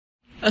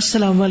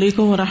السلام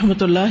علیکم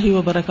ورحمۃ اللہ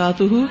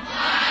وبرکاتہ۔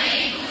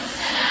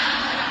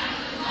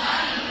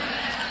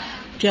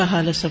 کیا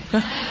حال ہے سب کا؟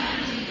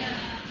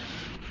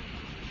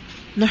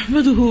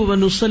 نحمده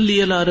ونصلی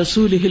علی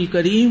رسولہ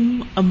الکریم،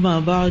 اما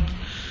بعد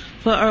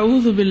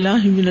فاعوذ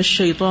باللہ من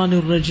الشیطان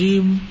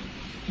الرجیم،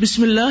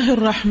 بسم اللہ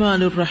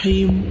الرحمن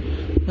الرحیم،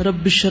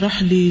 رب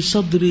اشرح لی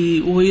صدری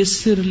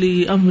ویسر لی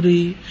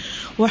امری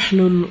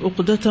واحلل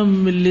عقدۃ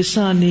من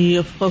لسانی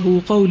یفقہوا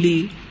قولی۔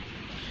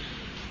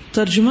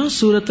 ترجمہ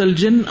سورۃ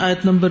الجن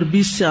آیت نمبر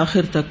 20 سے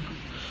آخر تک۔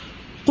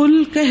 قل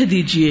کہہ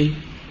دیجئے،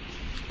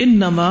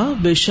 انما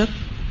بے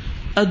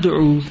شک،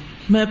 ادعو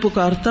میں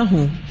پکارتا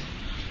ہوں،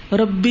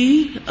 ربی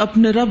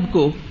اپنے رب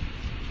کو،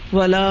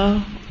 ولا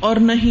اور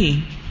نہیں،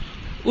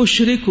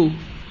 اشرکو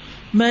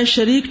میں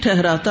شریک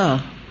ٹھہراتا،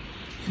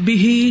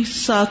 بہی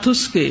ساتھ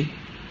اس کے،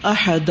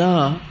 احدا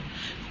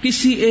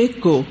کسی ایک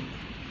کو۔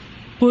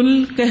 قل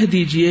کہہ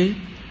دیجئے،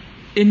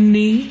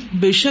 انی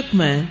بے شک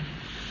میں،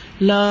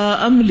 لا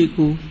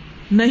املکو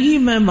نہیں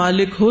میں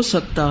مالک ہو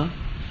سکتا،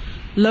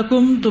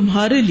 لکم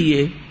تمہارے لیے،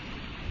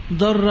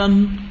 ضرن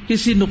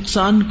کسی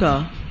نقصان کا،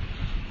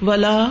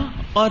 ولا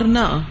اور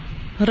نہ،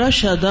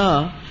 رشدا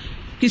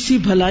کسی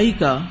بھلائی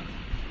کا۔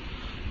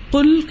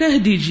 قل کہہ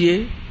دیجئے،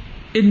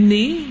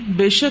 انی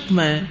بے شک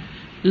میں،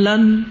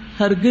 لن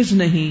ہرگز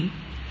نہیں،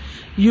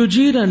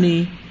 یجیرنی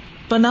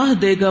پناہ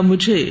دے گا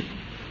مجھے،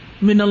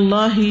 من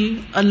اللہ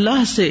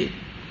اللہ سے،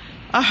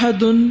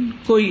 احد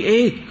کوئی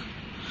ایک،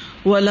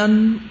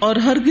 ولن اور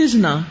ہرگز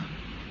نہ،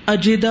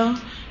 اجدا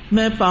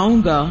میں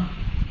پاؤں گا،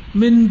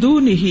 من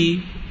دونہ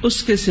اس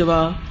کے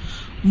سوا،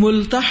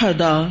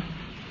 ملتحدا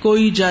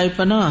کوئی جائے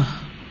پناہ،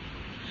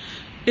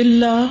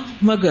 الا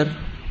مگر،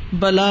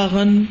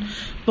 بلاغن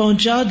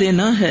پہنچا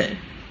دینا ہے،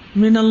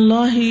 من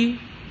اللہ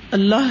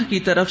اللہ کی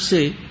طرف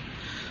سے،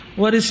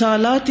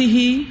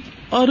 ورسالاتہ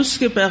اور اس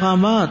کے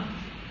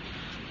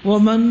پیغامات،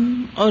 ومن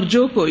اور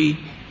جو کوئی،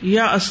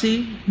 یعصی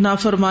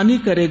نافرمانی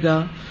کرے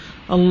گا،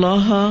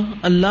 اللہ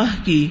اللہ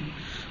کی،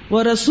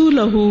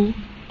 ورسولہ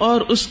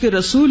اور اس کے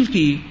رسول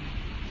کی،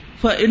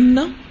 فإن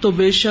تو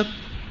بے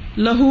شک،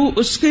 لہو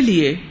اس کے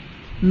لیے،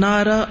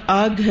 نارا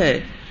آگ ہے،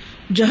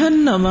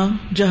 جہنم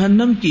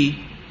جہنم کی،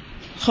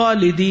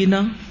 خالدین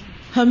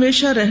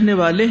ہمیشہ رہنے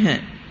والے ہیں،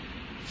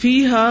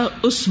 فیہا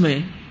اس میں،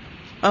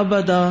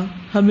 ابدا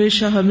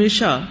ہمیشہ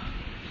ہمیشہ،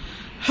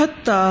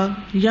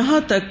 حتی یہاں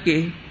تک کہ،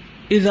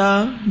 اذا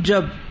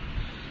جب،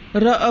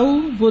 رأو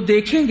وہ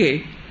دیکھیں گے،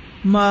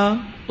 ما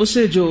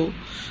اسے جو،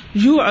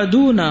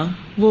 یوعدون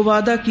وہ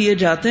وعدہ کیے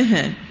جاتے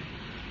ہیں،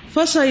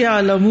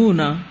 فسیعلمون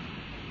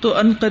تو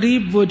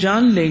عنقریب وہ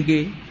جان لیں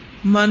گے،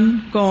 من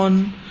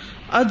کون،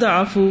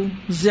 اضعف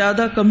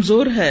زیادہ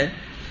کمزور ہے،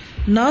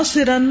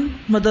 ناصرن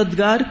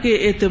مددگار کے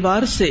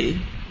اعتبار سے،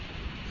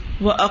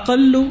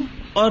 واقل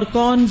اور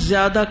کون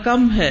زیادہ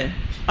کم ہے،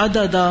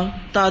 عددا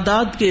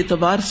تعداد کے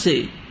اعتبار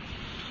سے۔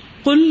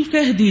 قل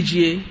کہہ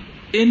دیجئے،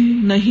 ان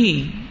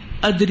نہیں،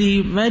 ادری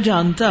میں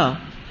جانتا،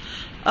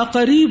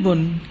 اقریب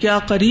کیا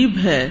قریب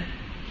ہے،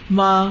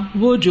 ما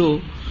وہ جو،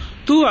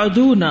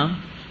 توعدون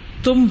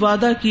تم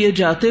وعدہ کیے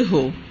جاتے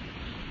ہو،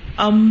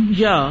 ام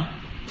یا،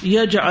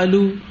 یجعل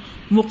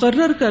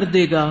مقرر کر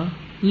دے گا،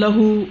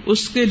 لہو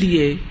اس کے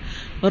لیے،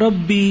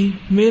 ربی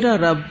میرا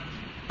رب،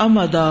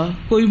 امدا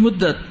کوئی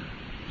مدت،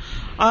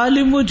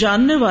 عالم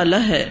جاننے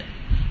والا ہے،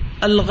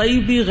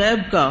 الغیبی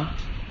غیب کا،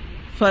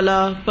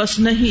 فلا پس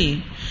نہیں،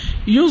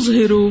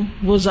 یظہر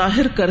وہ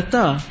ظاہر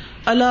کرتا،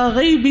 علی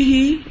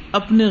غیبہ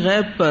اپنے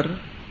غیب پر،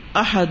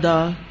 احدا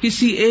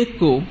کسی ایک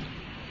کو،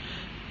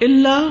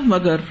 الا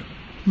مگر،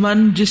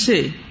 من جسے،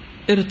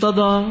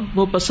 ارتضی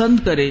وہ پسند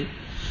کرے،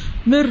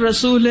 من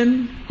رسول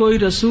کوئی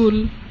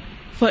رسول،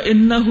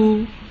 فإنہ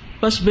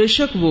پس بے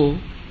شک وہ،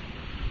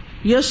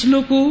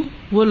 یسلک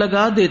وہ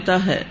لگا دیتا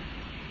ہے،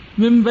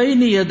 من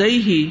بین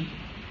یدیہ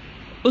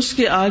اس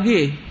کے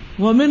آگے،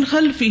 ومن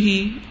خلفہ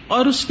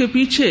اور اس کے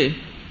پیچھے،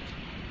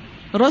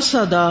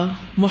 رصدا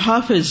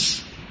محافظ،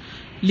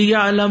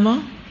 لیعلم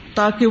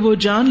تاکہ وہ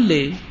جان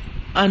لے،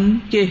 ان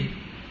کہ،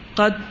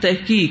 قد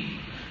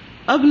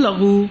تحقیق،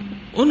 ابلغوا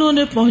انہوں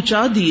نے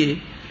پہنچا دیے،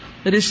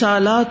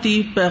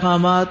 رسالاتی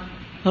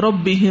پیغامات،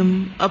 ربہم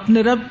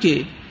اپنے رب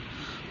کے،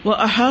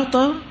 واحاط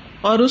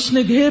اور اس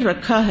نے گھیر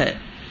رکھا ہے،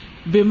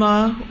 بما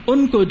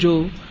ان کو جو،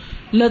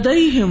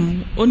 لدیہم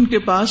ان کے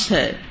پاس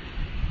ہے،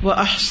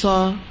 واحصا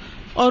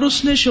اور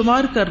اس نے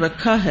شمار کر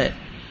رکھا ہے،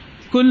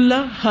 کل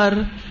ہر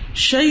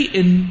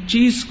شیء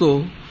چیز کو،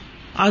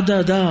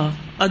 عددا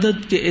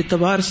عدد کے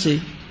اعتبار سے۔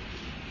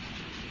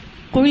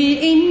 قل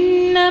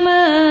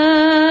انما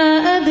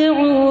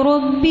ادعو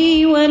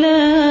ربی ولا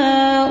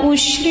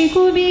اشرک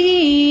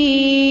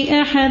به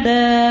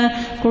احدا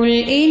قل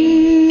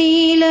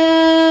انی لا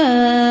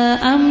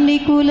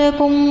املک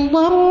لکم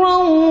ضرا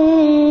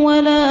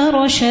ولا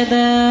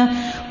رشدا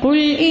قل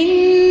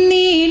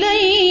انی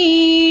لن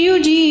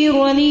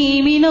یجیرنی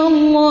من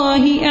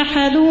اللہ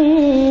احد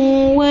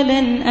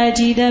ولن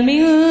اجد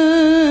من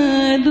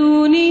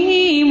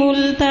دونه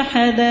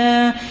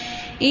ملتحدا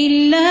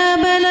إلا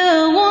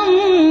بلاغا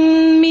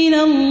من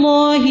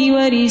الله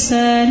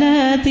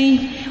ورسالاته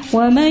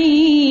ومن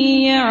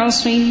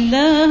يعص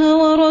الله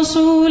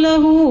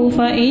ورسوله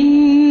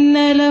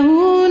فإن له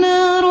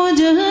نار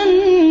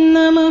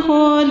جهنم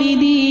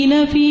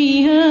خالدين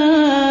فيها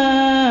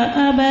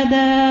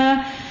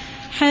أبدا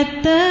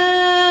حتى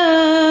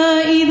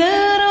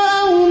إذا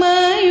رأوا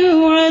ما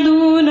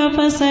يوعدون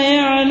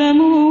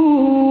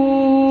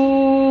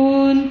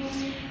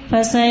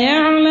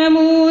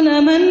فسيعلمون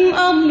من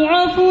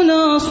أضعف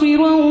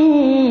ناصرا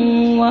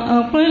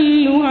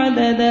وأقل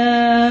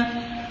عددا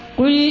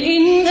قل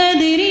إن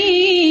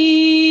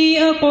أدري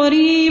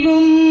أقريب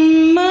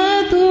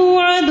ما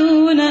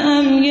توعدون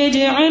أم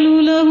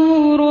يجعل له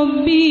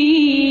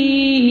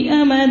ربي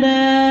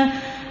أمدا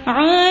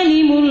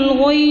عالم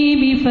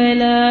الغيب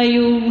فلا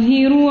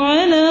يظهر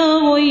على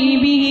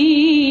غيبه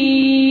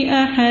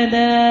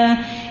أحدا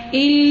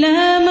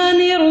إلا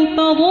من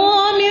ارتضى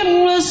من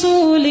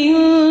رسول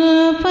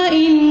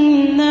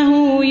فإنه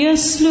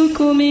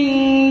يسلك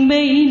من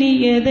بين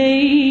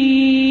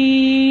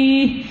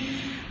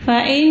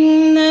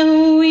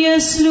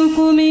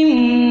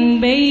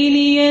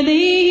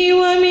يديه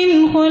ومن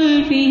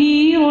خلفه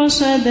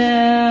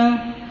رصدا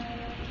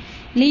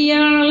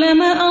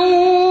ليعلم أن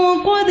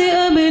قد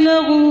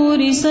أبلغوا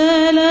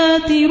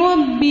رسالات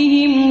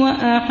ربهم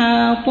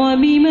وأحاط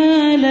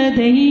بما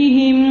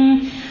لديهم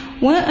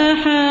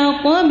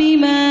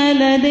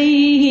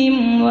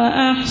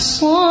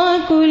وأحصى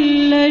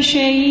كل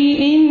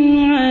شيء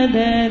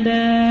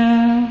عددا.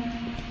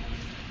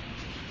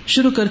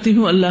 شروع کرتی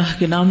ہوں اللہ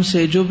کے نام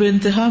سے جو بے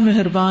انتہا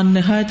مہربان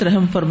نہایت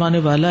رحم فرمانے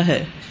والا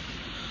ہے.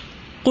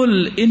 قل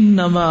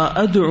انما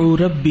ادعو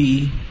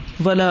ربی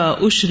ولا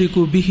اشرک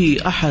بہ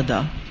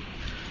احدا.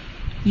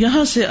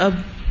 یہاں سے اب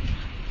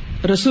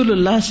رسول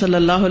اللہ صلی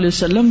اللہ علیہ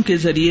وسلم کے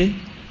ذریعے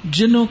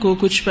جنوں کو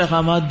کچھ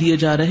پیغامات دیے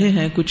جا رہے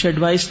ہیں، کچھ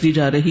ایڈوائس دی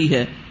جا رہی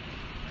ہے،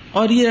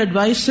 اور یہ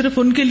ایڈوائس صرف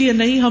ان کے لیے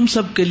نہیں، ہم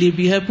سب کے لیے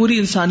بھی ہے، پوری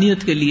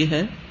انسانیت کے لیے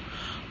ہے،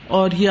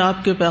 اور یہ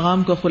آپ کے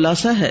پیغام کا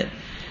خلاصہ ہے.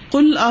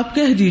 قل آپ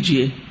کہہ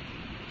دیجئے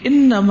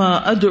انما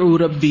ادعو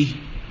ربی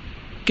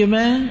کہ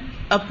میں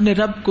اپنے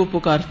رب کو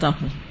پکارتا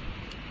ہوں،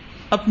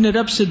 اپنے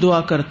رب سے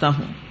دعا کرتا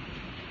ہوں،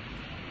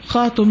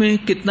 خواہ تمہیں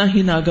کتنا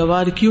ہی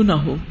ناگوار کیوں نہ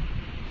ہو.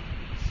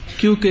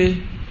 کیونکہ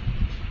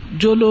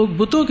جو لوگ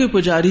بتوں کے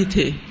پجاری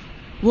تھے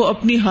وہ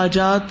اپنی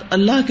حاجات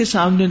اللہ کے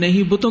سامنے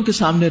نہیں بتوں کے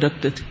سامنے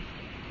رکھتے تھے.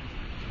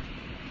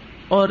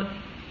 اور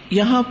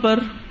یہاں پر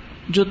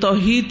جو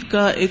توحید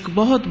کا ایک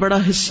بہت بڑا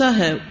حصہ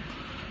ہے،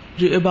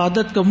 جو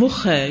عبادت کا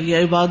مخ ہے یا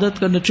عبادت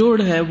کا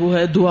نچوڑ ہے، وہ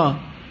ہے دعا.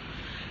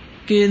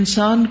 کہ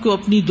انسان کو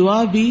اپنی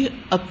دعا بھی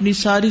اپنی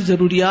ساری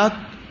ضروریات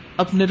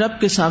اپنے رب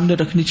کے سامنے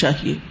رکھنی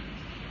چاہیے،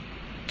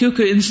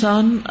 کیونکہ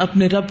انسان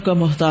اپنے رب کا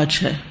محتاج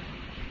ہے.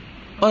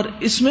 اور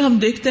اس میں ہم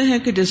دیکھتے ہیں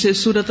کہ جیسے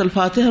سورۃ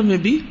الفاتحہ میں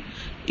بھی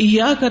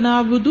ایاک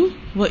نعبد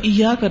و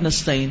ایاک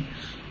نستعین،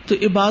 تو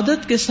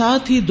عبادت کے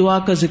ساتھ ہی دعا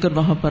کا ذکر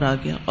وہاں پر آ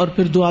گیا، اور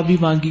پھر دعا بھی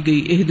مانگی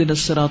گئی اہدنا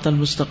الصراط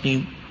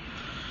المستقیم.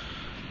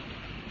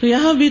 تو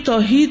یہاں بھی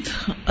توحید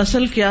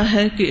اصل کیا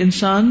ہے کہ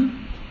انسان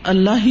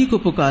اللہ ہی کو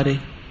پکارے.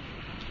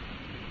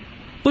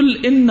 قل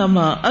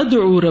انما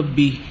ادعو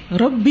ربی،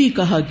 ربی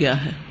کہا گیا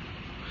ہے،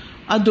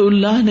 ادعو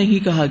اللہ نہیں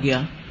کہا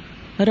گیا.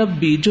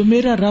 ربی جو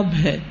میرا رب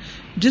ہے،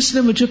 جس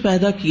نے مجھے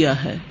پیدا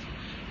کیا ہے،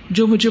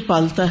 جو مجھے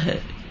پالتا ہے،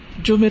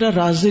 جو میرا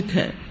رازق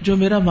ہے، جو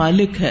میرا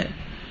مالک ہے،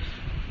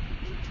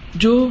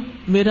 جو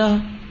میرا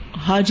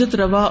حاجت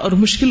روا اور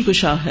مشکل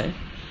کشا ہے،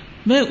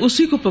 میں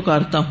اسی کو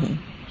پکارتا ہوں.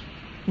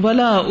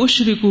 ولا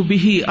اشرک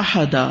بہ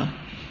احدا،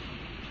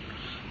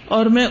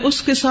 اور میں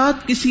اس کے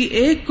ساتھ کسی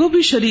ایک کو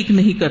بھی شریک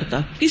نہیں کرتا،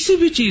 کسی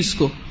بھی چیز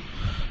کو،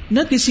 نہ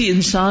کسی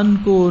انسان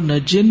کو، نہ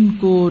جن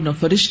کو، نہ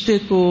فرشتے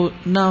کو،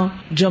 نہ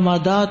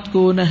جمادات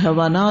کو، نہ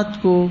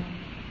حیوانات کو،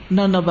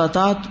 نہ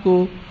نباتات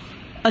کو.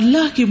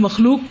 اللہ کی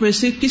مخلوق میں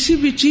سے کسی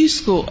بھی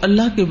چیز کو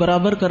اللہ کے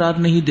برابر قرار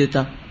نہیں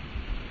دیتا.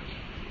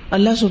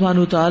 اللہ سبحانہ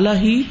وتعالی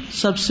ہی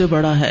سب سے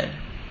بڑا ہے.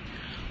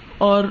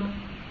 اور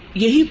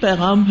یہی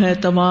پیغام ہے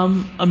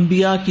تمام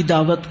انبیاء کی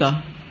دعوت کا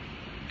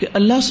کہ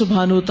اللہ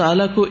سبحانہ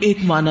وتعالی کو ایک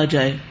مانا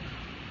جائے،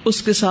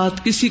 اس کے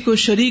ساتھ کسی کو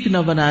شریک نہ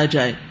بنایا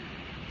جائے.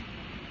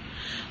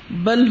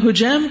 بل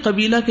حجیم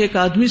قبیلہ کے ایک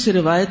آدمی سے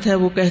روایت ہے،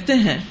 وہ کہتے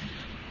ہیں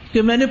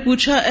کہ میں نے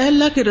پوچھا اے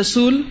اللہ کے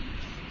رسول،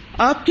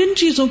 آپ کن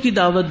چیزوں کی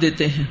دعوت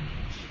دیتے ہیں،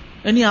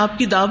 یعنی آپ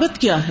کی دعوت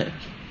کیا ہے؟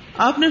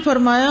 آپ نے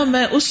فرمایا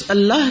میں اس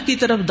اللہ کی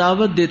طرف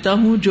دعوت دیتا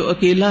ہوں جو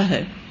اکیلا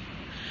ہے،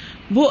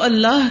 وہ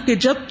اللہ کہ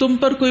جب تم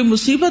پر کوئی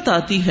مصیبت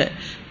آتی ہے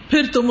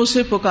پھر تم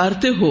اسے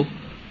پکارتے ہو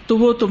تو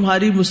وہ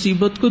تمہاری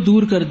مصیبت کو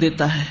دور کر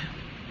دیتا ہے.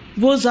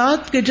 وہ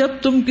ذات کہ جب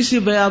تم کسی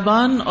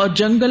بیابان اور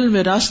جنگل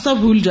میں راستہ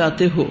بھول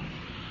جاتے ہو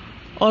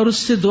اور اس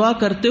سے دعا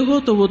کرتے ہو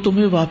تو وہ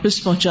تمہیں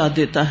واپس پہنچا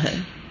دیتا ہے.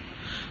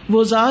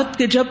 وہ ذات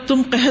کہ جب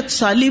تم قحط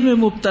سالی میں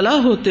مبتلا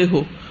ہوتے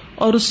ہو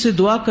اور اس سے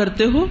دعا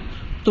کرتے ہو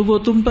تو وہ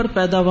تم پر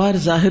پیداوار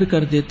ظاہر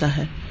کر دیتا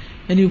ہے.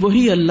 یعنی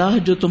وہی اللہ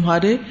جو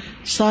تمہارے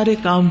سارے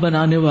کام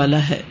بنانے والا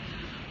ہے.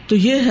 تو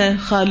یہ ہے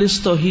خالص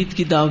توحید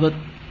کی دعوت،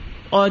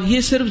 اور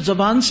یہ صرف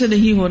زبان سے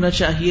نہیں ہونا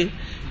چاہیے،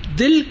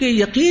 دل کے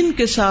یقین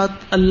کے ساتھ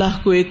اللہ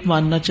کو ایک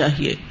ماننا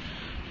چاہیے.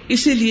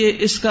 اسی لیے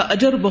اس کا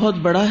اجر بہت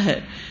بڑا ہے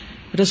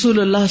رسول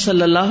اللہ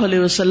صلی اللہ علیہ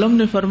وسلم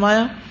نے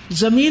فرمایا،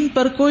 زمین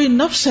پر کوئی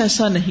نفس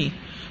ایسا نہیں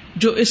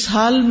جو اس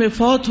حال میں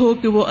فوت ہو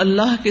کہ وہ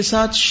اللہ کے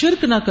ساتھ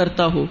شرک نہ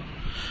کرتا ہو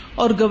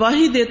اور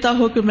گواہی دیتا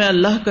ہو کہ میں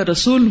اللہ کا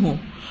رسول ہوں،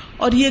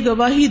 اور یہ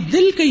گواہی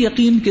دل کے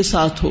یقین کے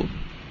ساتھ ہو،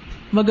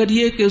 مگر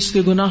یہ کہ اس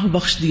کے گناہ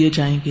بخش دیے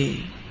جائیں گے۔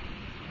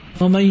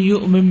 وَمَن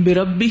يُؤْمِن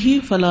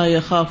بِرَبِّهِ فَلَا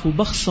يَخَافُ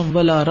بَخْسًا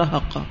وَلَا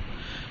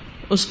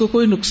رَهَقًا، اس کو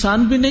کوئی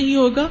نقصان بھی نہیں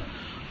ہوگا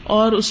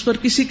اور اس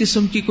پر کسی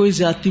قسم کی کوئی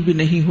زیادتی بھی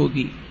نہیں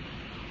ہوگی۔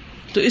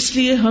 تو اس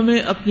لیے ہمیں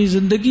اپنی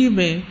زندگی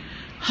میں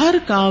ہر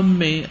کام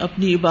میں،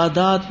 اپنی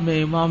عبادات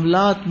میں،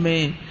 معاملات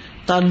میں،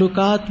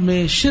 تعلقات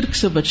میں شرک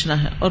سے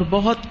بچنا ہے اور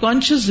بہت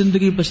کانشیس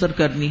زندگی بسر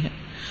کرنی ہے۔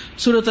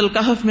 سورۃ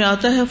الکہف میں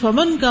آتا ہے،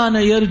 فَمَن كَانَ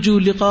يَرْجُو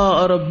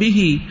لِقَاءَ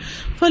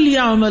رَبِّهِ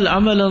فَلْيَعْمَلْ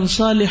عَمَلًا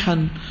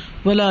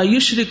صَالِحًا وَلَا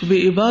يُشْرِكْ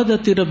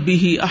بِعِبَادَةِ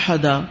رَبِّهِ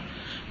أَحَدًا،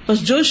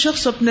 پس جو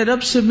شخص اپنے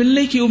رب سے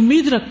ملنے کی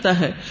امید رکھتا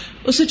ہے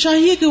اسے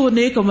چاہیے کہ وہ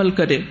نیک عمل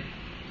کرے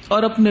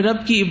اور اپنے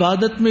رب کی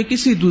عبادت میں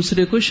کسی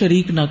دوسرے کو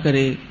شریک نہ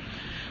کرے۔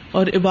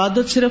 اور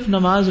عبادت صرف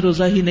نماز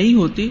روزہ ہی نہیں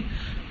ہوتی،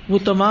 وہ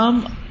تمام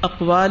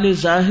اقوال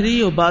ظاہری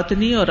اور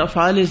باطنی اور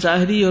افعال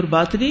ظاہری اور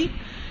باطنی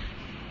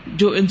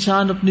جو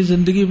انسان اپنی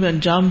زندگی میں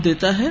انجام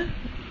دیتا ہے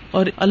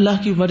اور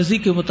اللہ کی مرضی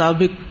کے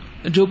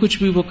مطابق جو کچھ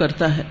بھی وہ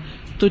کرتا ہے،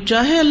 تو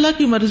چاہے اللہ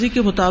کی مرضی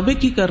کے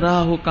مطابق ہی کر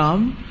رہا ہو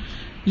کام،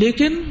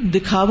 لیکن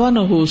دکھاوا نہ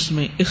ہو، اس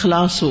میں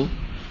اخلاص ہو،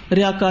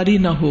 ریاکاری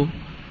نہ ہو،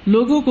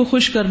 لوگوں کو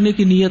خوش کرنے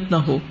کی نیت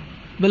نہ ہو،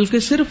 بلکہ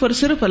صرف اور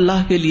صرف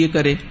اللہ کے لیے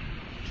کرے،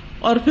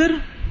 اور پھر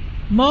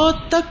موت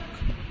تک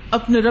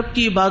اپنے رب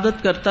کی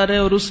عبادت کرتا رہے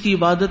اور اس کی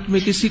عبادت میں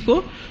کسی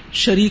کو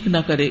شریک نہ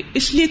کرے،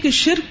 اس لیے کہ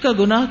شرک کا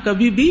گناہ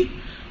کبھی بھی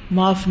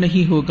معاف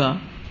نہیں ہوگا۔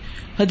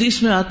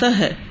 حدیث میں آتا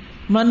ہے،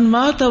 من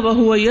مات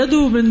وهو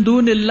يدعو من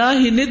دون اللہ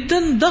ندا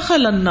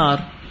دخل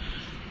النار،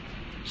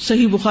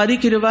 صحیح بخاری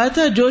کی روایت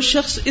ہے، جو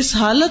شخص اس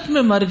حالت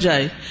میں مر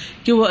جائے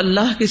کہ وہ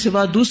اللہ کے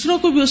سوا دوسروں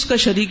کو بھی اس کا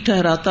شریک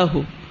ٹھہراتا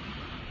ہو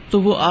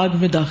تو وہ آگ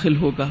میں داخل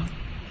ہوگا۔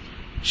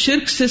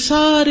 شرک سے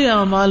سارے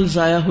اعمال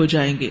ضائع ہو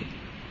جائیں گے۔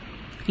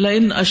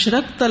 لئن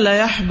اشرکت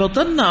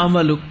لیحبطن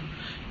عملک،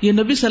 یہ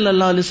نبی صلی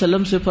اللہ علیہ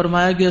وسلم سے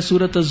فرمایا گیا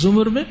سورۃ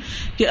الزمر میں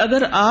کہ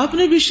اگر آپ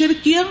نے بھی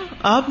شرک کیا،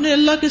 آپ نے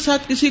اللہ کے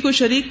ساتھ کسی کو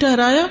شریک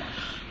ٹھہرایا،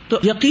 تو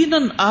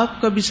یقیناً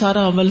آپ کا بھی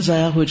سارا عمل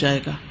ضائع ہو جائے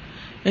گا۔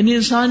 یعنی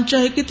انسان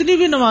چاہے کتنی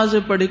بھی نمازیں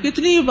پڑھے،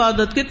 کتنی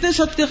عبادت، کتنے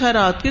صدقے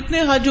خیرات،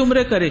 کتنے حج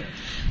عمرے کرے،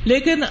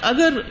 لیکن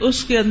اگر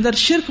اس کے اندر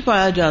شرک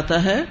پایا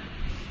جاتا ہے،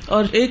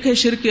 اور ایک ہے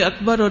شرک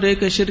اکبر اور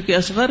ایک ہے شرک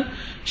اصغر۔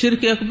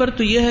 شرک اکبر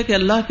تو یہ ہے کہ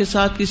اللہ کے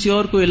ساتھ کسی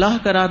اور کو الہ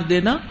قرار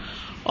دینا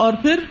اور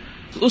پھر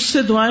اس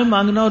سے دعائیں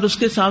مانگنا اور اس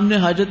کے سامنے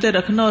حاجتیں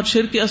رکھنا، اور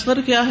شرک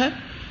اصغر کیا ہے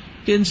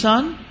کہ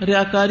انسان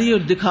ریاکاری اور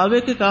دکھاوے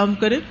کے کام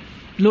کرے،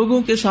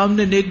 لوگوں کے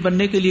سامنے نیک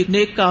بننے کے لیے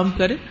نیک کام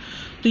کرے،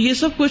 تو یہ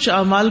سب کچھ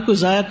اعمال کو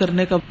ضائع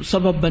کرنے کا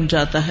سبب بن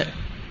جاتا ہے۔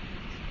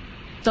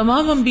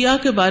 تمام انبیاء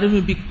کے بارے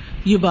میں بھی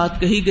یہ بات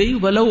کہی گئی،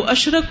 وَلَوْ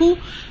أَشْرَكُوا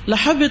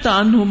لَحَبِطَ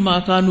عَنْهُمْ مَا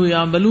كَانُوا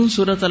يَعْمَلُونَ،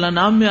 سورۃ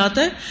الانعام میں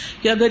آتا ہے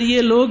کہ اگر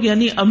یہ لوگ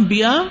یعنی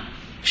انبیاء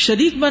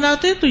شریک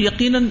بناتے تو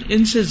یقیناً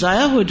ان سے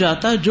ضائع ہو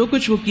جاتا جو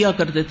کچھ وہ کیا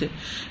کرتے تھے،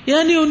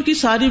 یعنی ان کی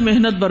ساری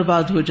محنت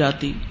برباد ہو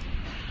جاتی۔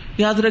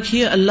 یاد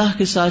رکھیے، اللہ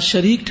کے ساتھ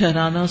شریک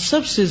ٹھہرانا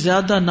سب سے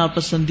زیادہ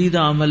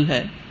ناپسندیدہ عمل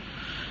ہے۔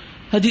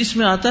 حدیث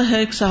میں آتا ہے،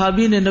 ایک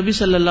صحابی نے نبی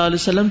صلی اللہ علیہ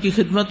وسلم کی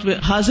خدمت میں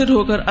حاضر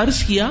ہو کر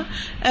عرض کیا،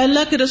 اے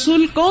اللہ کے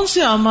رسول، کون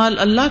سے اعمال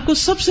اللہ کو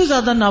سب سے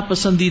زیادہ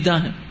ناپسندیدہ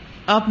ہیں؟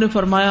 آپ نے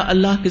فرمایا،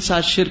 اللہ کے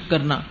ساتھ شرک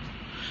کرنا۔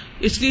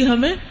 اس لیے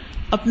ہمیں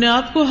اپنے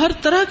آپ کو ہر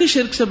طرح کی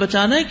شرک سے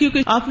بچانا ہے،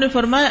 کیونکہ آپ نے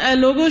فرمایا، اے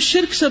لوگوں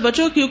شرک سے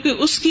بچو،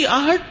 کیونکہ اس کی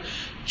آہٹ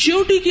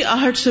چیونٹی کی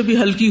آہٹ سے بھی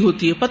ہلکی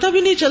ہوتی ہے، پتہ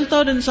بھی نہیں چلتا،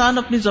 اور انسان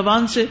اپنی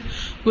زبان سے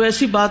کوئی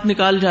ایسی بات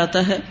نکال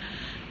جاتا ہے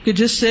کہ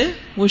جس سے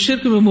وہ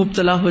شرک میں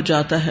مبتلا ہو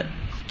جاتا ہے۔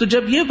 تو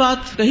جب یہ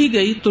بات کہی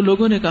گئی تو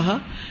لوگوں نے کہا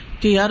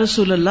کہ یا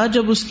رسول اللہ،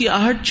 جب اس کی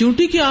آہٹ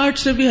چیونٹی کی آہٹ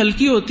سے بھی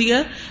ہلکی ہوتی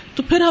ہے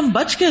تو پھر ہم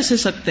بچ کیسے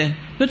سکتے ہیں؟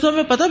 پھر تو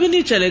ہمیں پتہ بھی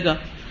نہیں چلے گا۔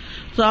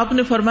 تو آپ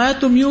نے فرمایا،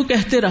 تم یوں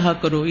کہتے رہا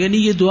کرو،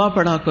 یعنی یہ دعا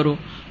پڑھا کرو،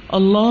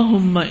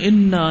 اللہم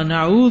انا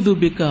نعوذ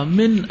بک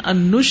من ان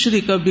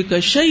نشرک بک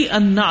شیئا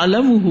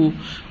نعلمہ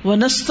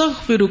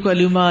ونستغفرک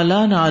لما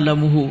لا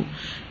نعلمہ۔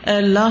 اے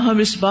اللہ، ہم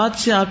اس بات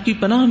سے آپ کی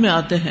پناہ میں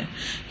آتے ہیں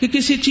کہ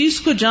کسی چیز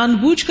کو جان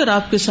بوجھ کر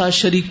آپ کے ساتھ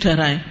شریک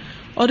ٹھہرائیں،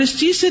 اور اس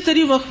چیز سے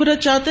تیری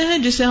مغفرت چاہتے ہیں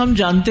جسے ہم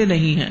جانتے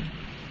نہیں ہیں،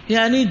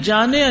 یعنی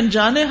جانے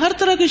انجانے ہر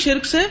طرح کے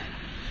شرک سے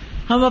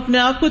ہم اپنے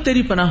آپ کو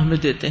تیری پناہ میں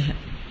دیتے ہیں۔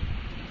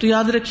 تو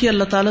یاد رکھیے،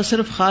 اللہ تعالیٰ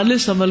صرف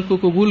خالص عمل کو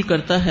قبول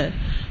کرتا ہے،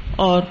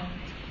 اور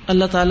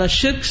اللہ تعالیٰ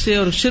شرک سے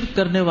اور شرک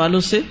کرنے والوں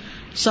سے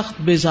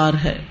سخت بیزار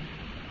ہے۔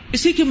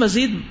 اسی کی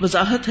مزید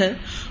وضاحت ہے،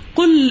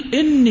 قل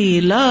انی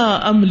لا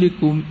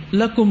املک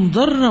لکم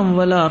ضرا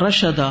ولا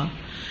رشدا،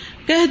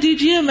 کہہ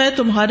دیجئے میں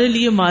تمہارے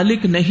لیے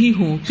مالک نہیں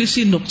ہوں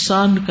کسی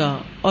نقصان کا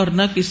اور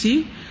نہ کسی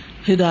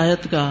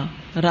ہدایت کا،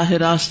 راہ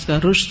راست کا،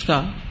 رشد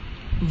کا۔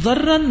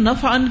 ضرن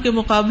نفعن کے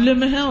مقابلے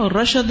میں ہے اور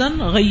رشدن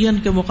غین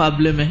کے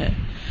مقابلے میں ہے،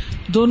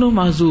 دونوں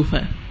محذوف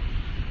ہیں۔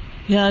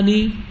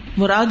 یعنی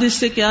مراد اس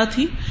سے کیا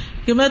تھی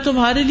کہ میں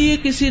تمہارے لیے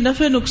کسی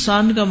نفع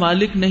نقصان کا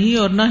مالک نہیں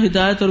اور نہ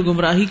ہدایت اور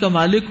گمراہی کا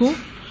مالک ہوں،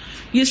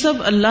 یہ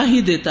سب اللہ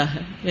ہی دیتا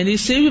ہے. یعنی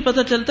اس سے بھی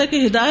پتہ چلتا ہے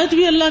کہ ہدایت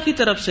بھی اللہ کی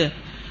طرف سے.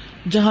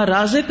 جہاں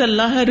رازق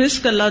اللہ ہے،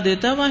 رزق اللہ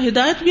دیتا ہے، وہاں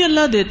ہدایت بھی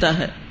اللہ دیتا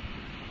ہے.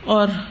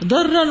 اور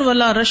درن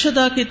ولا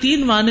رشدا کے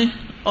 3 معنی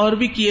اور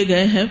بھی کیے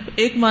گئے ہیں.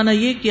 ایک معنی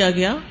یہ کیا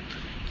گیا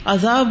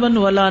عذابن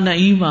ولا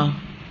نعیما،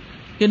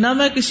 کہ نہ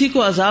میں کسی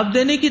کو عذاب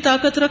دینے کی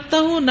طاقت رکھتا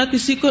ہوں، نہ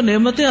کسی کو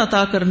نعمتیں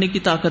عطا کرنے کی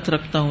طاقت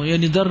رکھتا ہوں،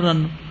 یعنی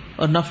درن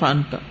اور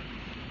نفعن کا.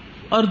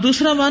 اور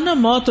دوسرا معنی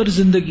موت اور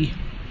زندگی،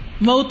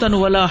 موتن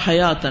ولا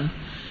حیاتن،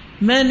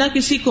 میں نہ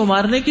کسی کو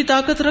مارنے کی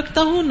طاقت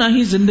رکھتا ہوں نہ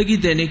ہی زندگی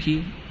دینے کی.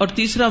 اور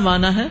تیسرا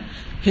معنی ہے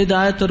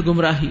ہدایت اور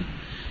گمراہی،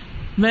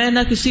 میں نہ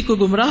کسی کو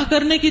گمراہ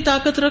کرنے کی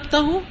طاقت رکھتا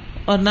ہوں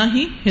اور نہ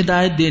ہی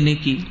ہدایت دینے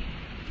کی.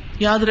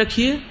 یاد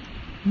رکھیے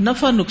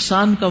نفع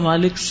نقصان کا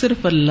مالک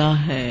صرف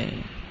اللہ ہے.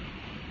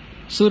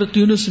 سورۃ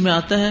یونس میں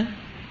آتا ہے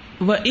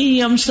وَإِن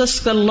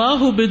يَمْسَسْكَ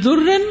اللَّهُ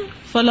بِضُرٍّ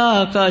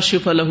فَلَا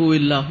كَاشِفَ لَهُ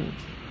إِلَّا هُوَ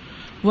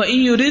وَإِن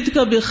يُرِدْكَ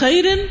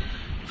بِخَيْرٍ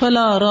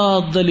فَلَا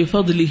رَادَّ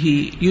لِفَضْلِهِ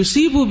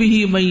يُصِيبُ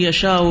بِهِ مَن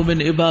يَشَاءُ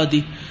مِنْ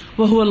عِبَادِهِ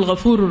وَهُوَ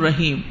الْغَفُورُ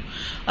الرَّحِيمُ.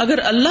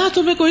 اگر اللہ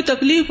تمہیں کوئی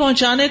تکلیف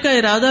پہنچانے کا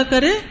ارادہ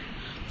کرے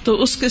تو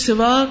اس کے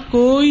سوا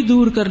کوئی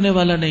دور کرنے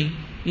والا نہیں.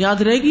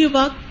 یاد رہے گی یہ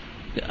بات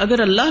کہ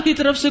اگر اللہ کی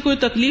طرف سے کوئی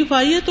تکلیف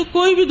آئی ہے تو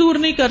کوئی بھی دور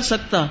نہیں کر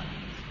سکتا.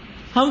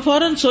 ہم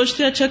فوراً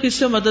سوچتے ہیں اچھا کس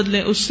سے مدد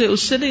لیں، اس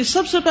سے نہیں،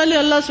 سب سے پہلے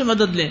اللہ سے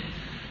مدد لیں،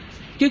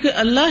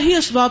 کیونکہ اللہ ہی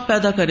اسباب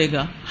پیدا کرے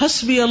گا.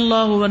 حسبی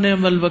اللہ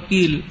ونعم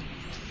الوکیل.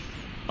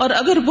 اور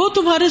اگر وہ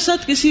تمہارے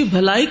ساتھ کسی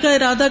بھلائی کا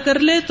ارادہ کر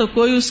لے تو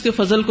کوئی اس کے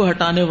فضل کو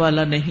ہٹانے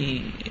والا نہیں.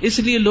 اس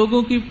لیے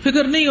لوگوں کی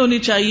فکر نہیں ہونی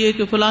چاہیے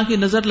کہ فلاں کی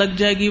نظر لگ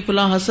جائے گی،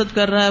 فلاں حسد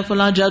کر رہا ہے،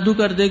 فلاں جادو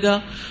کر دے گا،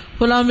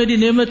 فلاں میری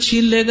نعمت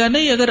چھین لے گا.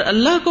 نہیں، اگر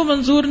اللہ کو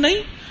منظور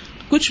نہیں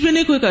کچھ بھی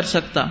نہیں کوئی کر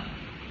سکتا.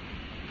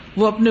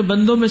 وہ اپنے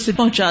بندوں میں سے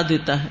پہنچا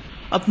دیتا ہے،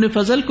 اپنے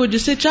فضل کو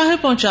جسے چاہے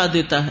پہنچا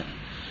دیتا ہے،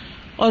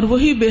 اور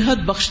وہی بے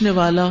حد بخشنے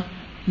والا،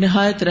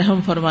 نہایت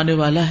رحم فرمانے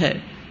والا ہے.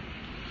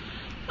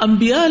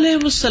 انبیاء علیہ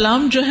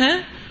السلام جو ہیں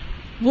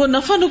وہ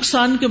نفع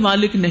نقصان کے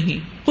مالک نہیں.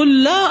 قل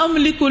لا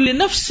املک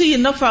لنفسی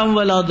نفعا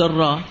ولا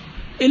ضرا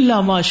الا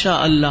ما شاء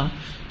اللہ.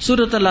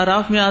 سورۃ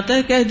الاعراف میں آتا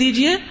ہے کہہ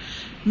دیجئے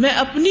میں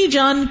اپنی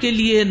جان کے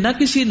لیے نہ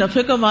کسی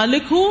نفع کا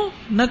مالک ہوں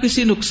نہ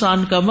کسی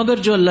نقصان کا، مگر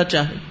جو اللہ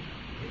چاہے.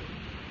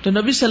 تو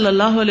نبی صلی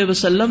اللہ علیہ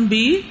وسلم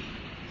بھی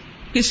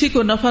کسی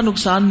کو نفع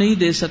نقصان نہیں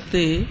دے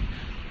سکتے،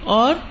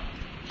 اور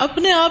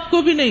اپنے آپ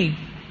کو بھی نہیں،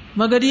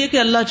 مگر یہ کہ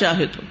اللہ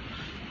چاہے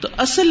تو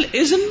اصل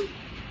اذن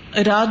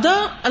ارادہ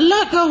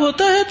اللہ کا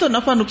ہوتا ہے تو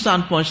نفع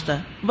نقصان پہنچتا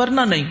ہے،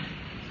 ورنہ نہیں.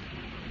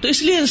 تو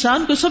اس لیے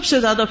انسان کو سب سے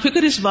زیادہ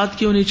فکر اس بات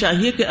کی ہونی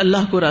چاہیے کہ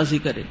اللہ کو راضی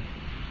کرے.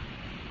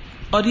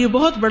 اور یہ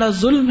بہت بڑا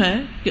ظلم ہے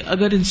کہ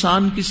اگر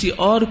انسان کسی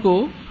اور کو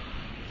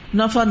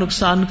نفع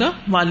نقصان کا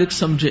مالک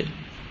سمجھے.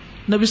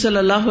 نبی صلی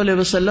اللہ علیہ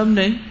وسلم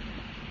نے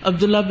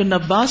عبداللہ بن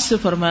عباس سے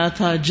فرمایا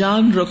تھا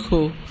جان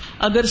رکھو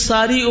اگر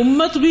ساری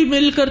امت بھی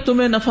مل کر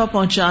تمہیں نفع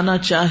پہنچانا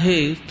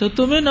چاہے تو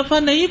تمہیں نفع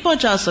نہیں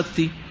پہنچا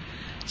سکتی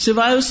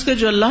سوائے اس کے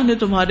جو اللہ نے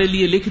تمہارے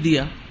لیے لکھ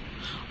دیا،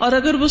 اور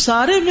اگر وہ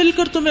سارے مل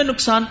کر تمہیں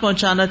نقصان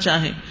پہنچانا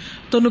چاہیں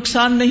تو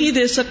نقصان نہیں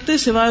دے سکتے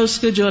سوائے اس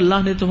کے جو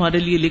اللہ نے تمہارے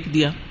لیے لکھ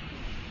دیا.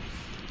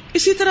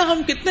 اسی طرح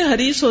ہم کتنے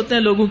حریص ہوتے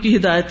ہیں لوگوں کی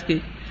ہدایت کے،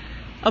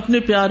 اپنے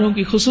پیاروں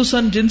کی،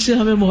 خصوصاً جن سے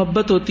ہمیں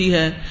محبت ہوتی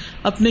ہے،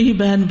 اپنے ہی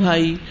بہن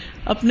بھائی،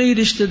 اپنے ہی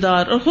رشتے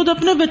دار، اور خود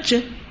اپنے بچے.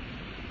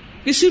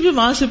 کسی بھی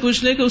ماں سے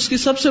پوچھ لیں کہ اس کی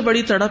سب سے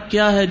بڑی تڑپ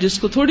کیا ہے، جس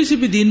کو تھوڑی سی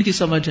بھی دین کی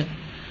سمجھ ہے،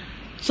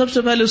 سب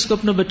سے پہلے اس کو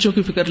اپنے بچوں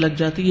کی فکر لگ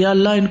جاتی ہے، یا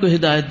اللہ ان کو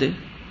ہدایت دے.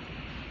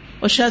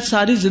 اور شاید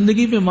ساری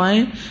زندگی میں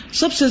مائیں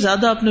سب سے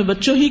زیادہ اپنے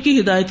بچوں ہی کی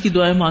ہدایت کی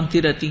دعائیں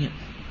مانگتی رہتی ہیں.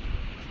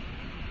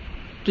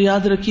 تو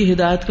یاد رکھیے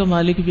ہدایت کا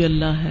مالک بھی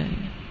اللہ ہے،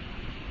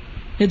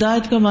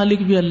 ہدایت کا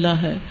مالک بھی اللہ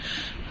ہے.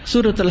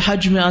 سورۃ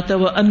الحج میں آتا ہے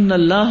وَأَنَّ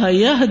اللَّهَ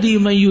يَهْدِي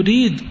مَن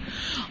يُرِيدُ،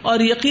 اور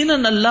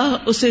یقیناً اللہ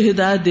اسے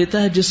ہدایت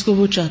دیتا ہے جس کو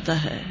وہ چاہتا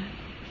ہے.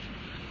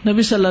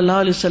 نبی صلی اللہ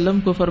علیہ وسلم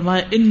کو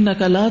فرمایا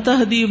إِنَّكَ لَا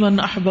تَهْدِي مَن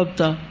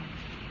أَحْبَبْتَ،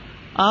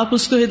 آپ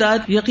اس کو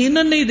ہدایت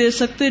یقیناً نہیں دے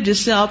سکتے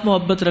جس سے آپ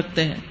محبت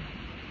رکھتے ہیں.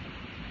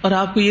 اور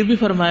آپ کو یہ بھی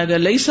فرمایا گیا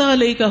لَيْسَ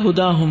عَلَيْكَ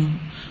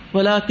هُدَاهُمْ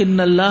وَلَكِنَّ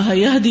اللَّهَ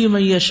يَهْدِي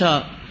مَن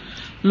يَشَاءُ،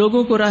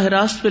 لوگوں کو راہ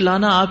راست پہ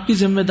لانا آپ کی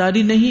ذمہ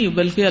داری نہیں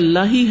بلکہ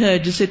اللہ ہی ہے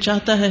جسے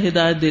چاہتا ہے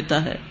ہدایت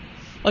دیتا ہے،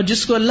 اور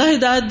جس کو اللہ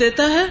ہدایت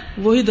دیتا ہے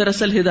وہی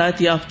دراصل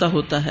ہدایت یافتہ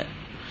ہوتا ہے.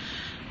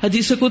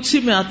 حدیث قدسی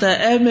میں آتا ہے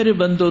اے میرے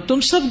بندو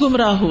تم سب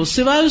گمراہ ہو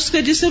سوائے اس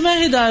کے جسے میں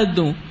ہدایت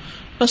دوں،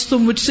 بس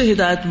تم مجھ سے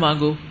ہدایت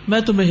مانگو میں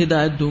تمہیں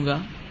ہدایت دوں گا.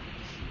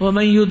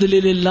 وَمَن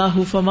يُضْلِلِ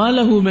اللَّهُ فَمَا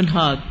لَهُ مِنْ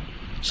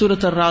هَادٍ،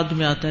 سورۃ الرعد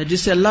میں آتا ہے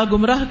جسے اللہ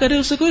گمراہ کرے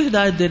اسے کوئی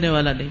ہدایت دینے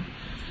والا نہیں.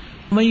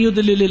 مَن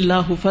يُضْلِلِ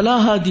اللَّهُ فَلَا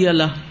هَادِيَ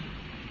لَهُ.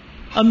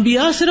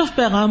 انبیاء صرف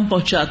پیغام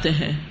پہنچاتے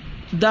ہیں،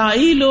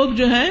 داعی لوگ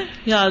جو ہیں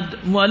یا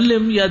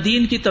معلم یا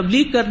دین کی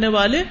تبلیغ کرنے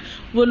والے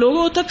وہ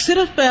لوگوں تک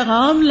صرف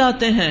پیغام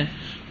لاتے ہیں،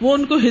 وہ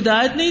ان کو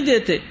ہدایت نہیں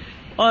دیتے.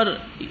 اور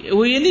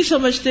وہ یہ نہیں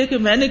سمجھتے کہ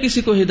میں نے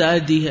کسی کو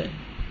ہدایت دی ہے،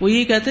 وہ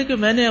یہ کہتے کہ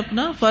میں نے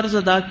اپنا فرض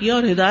ادا کیا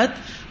اور ہدایت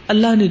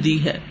اللہ نے دی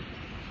ہے.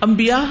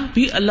 انبیاء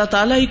بھی اللہ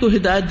تعالیٰ ہی کو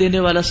ہدایت دینے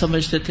والا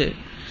سمجھتے تھے.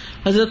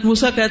 حضرت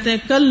موسیٰ کہتے ہیں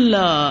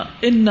کلا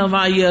ان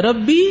معی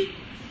ربی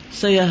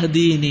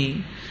سیہدینی،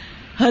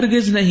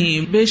 ہرگز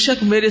نہیں، بے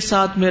شک میرے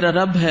ساتھ میرا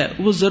رب ہے،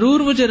 وہ ضرور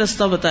مجھے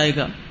رستہ بتائے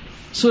گا.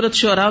 سورۃ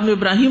شعراء میں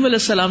ابراہیم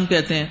علیہ السلام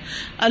کہتے ہیں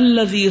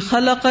الذی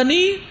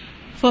خلقنی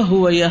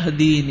فہو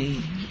یہدینی،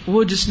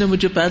 وہ جس نے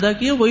مجھے پیدا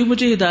کیا وہی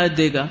مجھے ہدایت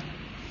دے گا.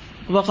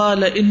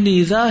 وقال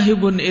انی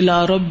ذاہب الی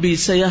ربی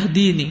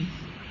سیہدینی،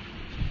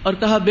 اور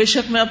کہا بے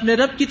شک میں اپنے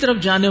رب کی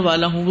طرف جانے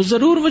والا ہوں، وہ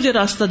ضرور مجھے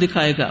راستہ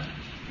دکھائے گا.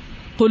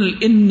 قل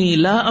انی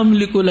لا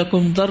املک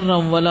لکم ضرا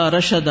ولا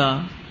رشدا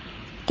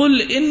قل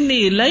انی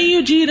لن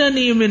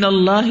یجیرنی من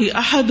اللہ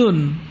احد،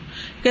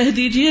 کہہ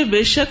دیجئے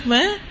بے شک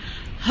میں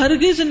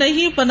ہرگز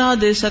نہیں پناہ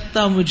دے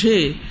سکتا مجھے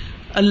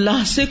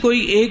اللہ سے کوئی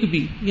ایک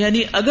بھی.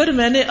 یعنی اگر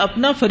میں نے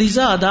اپنا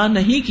فریضہ ادا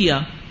نہیں کیا،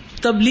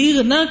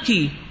 تبلیغ نہ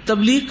کی،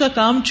 تبلیغ کا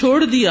کام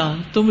چھوڑ دیا،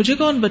 تو مجھے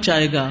کون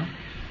بچائے گا؟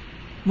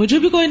 مجھے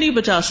بھی کوئی نہیں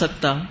بچا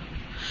سکتا.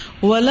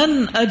 وَلَنْ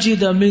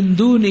أَجِدَ مِن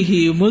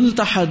دُونِهِ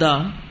مُلْتَحَدًا،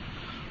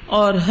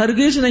 اور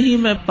ہرگز نہیں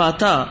میں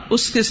پاتا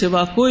اس کے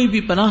سوا کوئی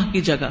بھی پناہ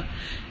کی جگہ،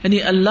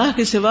 یعنی اللہ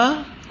کے سوا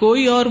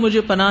کوئی اور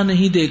مجھے پناہ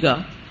نہیں دے گا.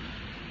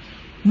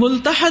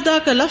 ملتحدہ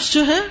کا لفظ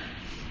جو ہے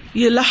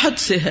یہ لحد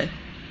سے ہے.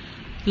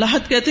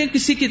 لحد کہتے ہیں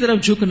کسی کی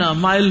طرف جھکنا،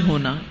 مائل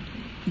ہونا،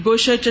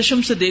 گوشہ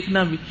چشم سے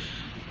دیکھنا بھی.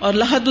 اور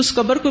لحد اس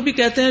قبر کو بھی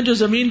کہتے ہیں جو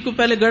زمین کو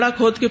پہلے گڑھا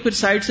کھود کے پھر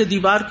سائڈ سے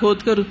دیوار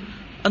کھود کر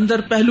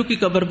اندر پہلو کی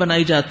قبر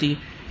بنائی جاتی ہے.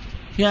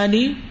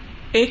 یعنی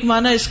ایک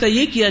معنی اس کا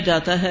یہ کیا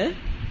جاتا ہے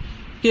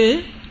کہ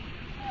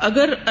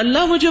اگر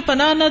اللہ مجھے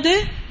پناہ نہ دے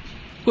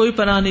کوئی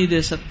پناہ نہیں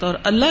دے سکتا، اور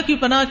اللہ کی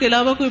پناہ کے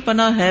علاوہ کوئی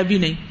پناہ ہے بھی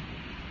نہیں.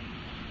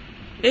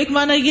 ایک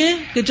معنی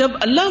یہ کہ جب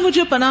اللہ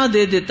مجھے پناہ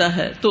دے دیتا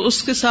ہے تو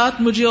اس کے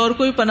ساتھ مجھے اور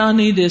کوئی پناہ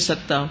نہیں دے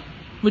سکتا،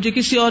 مجھے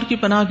کسی اور کی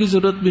پناہ کی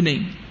ضرورت بھی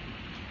نہیں.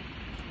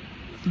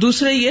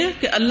 دوسرے یہ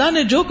کہ اللہ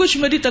نے جو کچھ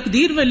میری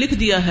تقدیر میں لکھ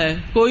دیا ہے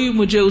کوئی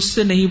مجھے اس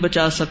سے نہیں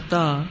بچا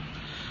سکتا.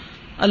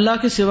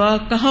 اللہ کے سوا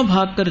کہاں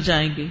بھاگ کر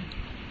جائیں گے؟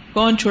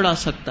 کون چھڑا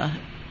سکتا ہے؟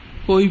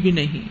 کوئی بھی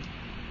نہیں.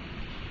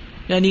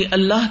 یعنی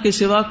اللہ کے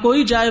سوا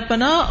کوئی جائے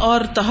پناہ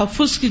اور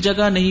تحفظ کی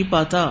جگہ نہیں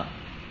پاتا.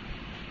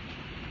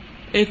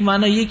 ایک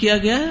معنی یہ کیا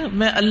گیا ہے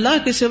میں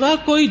اللہ کے سوا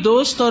کوئی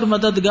دوست اور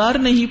مددگار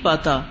نہیں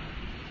پاتا.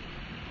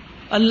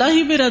 اللہ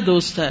ہی میرا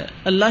دوست ہے،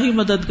 اللہ ہی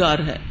مددگار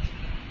ہے.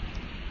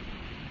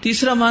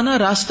 تیسرا معنی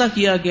راستہ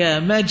کیا گیا ہے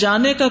میں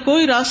جانے کا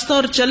کوئی راستہ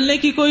اور چلنے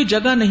کی کوئی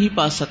جگہ نہیں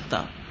پا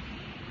سکتا.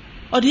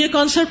 اور یہ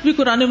کانسیپٹ بھی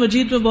قرآن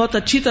مجید میں بہت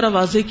اچھی طرح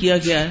واضح کیا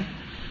گیا ہے.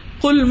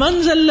 قل من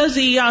ذا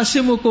الذی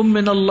یعصمکم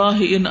من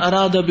اللہ ان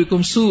اراد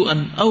بکم سوءا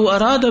او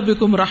اراد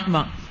بکم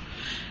رحمہ،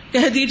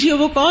 کہہ دیجئے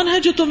وہ کون ہے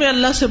جو تمہیں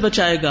اللہ سے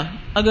بچائے گا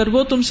اگر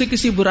وہ تم سے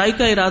کسی برائی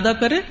کا ارادہ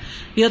کرے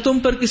یا تم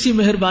پر کسی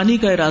مہربانی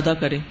کا ارادہ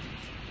کرے؟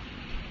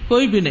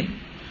 کوئی بھی نہیں.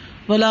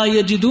 ولا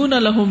یجدون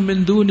لهم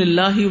من دون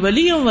اللہ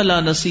ولیا ولا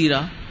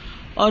نصیرا،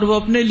 اور وہ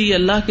اپنے لیے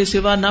اللہ کے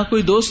سوا نہ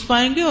کوئی دوست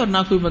پائیں گے اور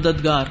نہ کوئی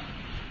مددگار.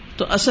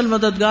 تو اصل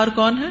مددگار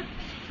کون ہے؟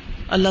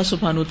 اللہ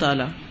سبحانہ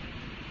وتعالی.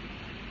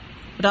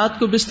 رات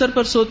کو بستر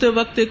پر سوتے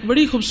وقت ایک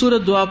بڑی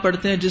خوبصورت دعا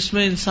پڑھتے ہیں جس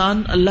میں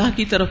انسان اللہ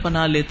کی طرف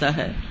پناہ لیتا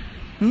ہے.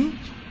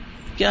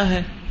 کیا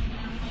ہے؟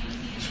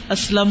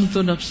 اسلمت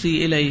نفسی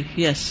الیک.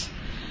 یس.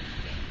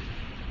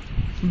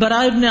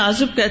 براء ابن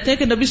عازب کہتے ہیں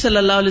کہ نبی صلی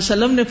اللہ علیہ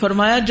وسلم نے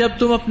فرمایا جب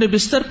تم اپنے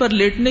بستر پر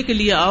لیٹنے کے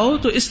لیے آؤ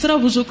تو اس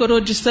طرح وضو کرو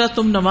جس طرح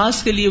تم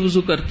نماز کے لیے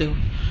وضو کرتے ہو.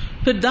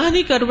 پھر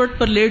داہنی کروٹ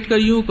پر لیٹ کر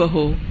یوں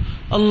کہو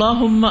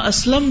اللہم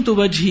اسلمت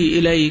وجہی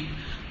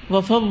الیک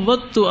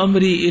وفوضت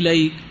امری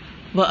الیک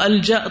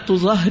وَأَلْجَأْتُ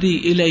ظَهْرِي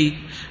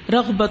إِلَيْكَ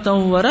رَغْبَةً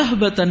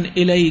وَرَهْبَةً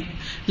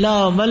إِلَيْكَ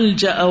لَا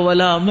مَلْجَأَ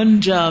وَلَا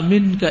مَنْجَا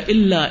مِنْكَ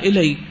إِلَّا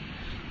إِلَيْكَ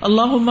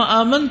اللَّهُمَّ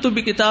آمَنْتُ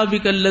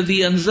بِكِتَابِكَ الَّذِي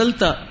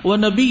أَنزَلْتَ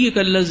وَنَبِيِّكَ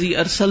الَّذِي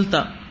أَرْسَلْتَ.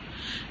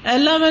 اے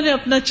اللہ میں نے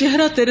اپنا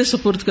چہرہ تیرے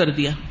سپرد کر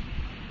دیا،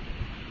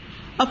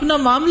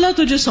 اپنا معاملہ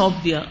تجھے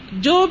سونپ دیا.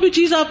 جو بھی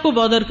چیز آپ کو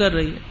بادر کر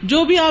رہی ہے،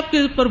 جو بھی آپ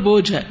کے اوپر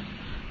بوجھ ہے،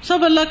 سب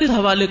اللہ کے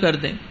حوالے کر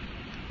دیں.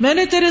 میں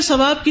نے تیرے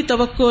ثواب کی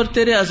توقع اور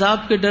تیرے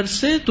عذاب کے ڈر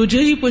سے تجھے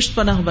ہی پشت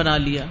پناہ بنا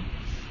لیا،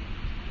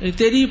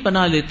 تیری ہی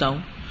پناہ لیتا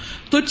ہوں.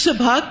 تجھ سے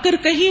بھاگ کر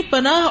کہیں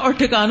پناہ اور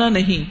ٹھکانہ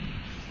نہیں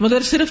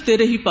مگر صرف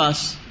تیرے ہی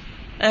پاس.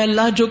 اے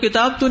اللہ جو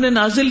کتاب تو نے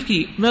نازل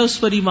کی میں اس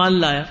پر ایمان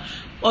لایا،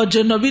 اور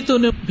جو نبی تو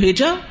نے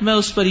بھیجا میں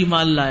اس پر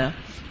ایمان لایا.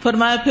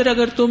 فرمایا پھر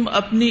اگر تم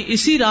اپنی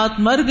اسی رات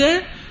مر گئے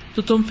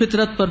تو تم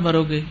فطرت پر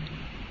مرو گے،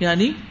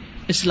 یعنی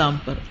اسلام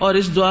پر. اور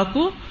اس دعا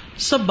کو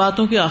سب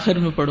باتوں کے آخر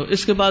میں پڑھو،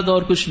 اس کے بعد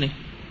اور کچھ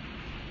نہیں.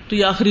 تو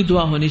یہ آخری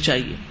دعا ہونی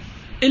چاہیے.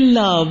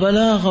 الا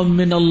بلاغا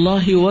من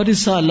اللہ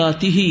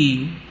ورسالاتہ،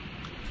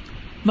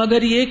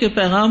 مگر یہ کہ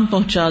پیغام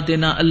پہنچا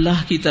دینا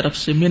اللہ کی طرف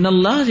سے، من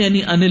اللہ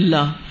یعنی ان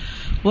اللہ،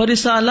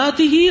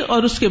 ورسالاتہ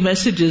اور اس کے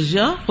میسجز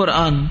یا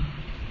قرآن.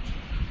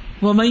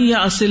 ومن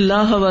یعص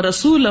اللہ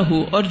ورسولہ،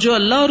 اور جو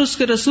اللہ اور اس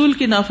کے رسول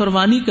کی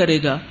نافرمانی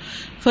کرے گا،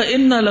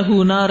 فإن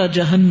له نار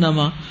جہنم،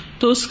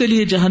 تو اس کے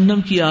لیے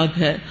جہنم کی آگ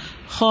ہے،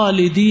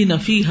 خالدین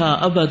فیہا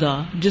ابدا،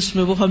 جس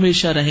میں وہ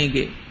ہمیشہ رہیں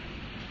گے.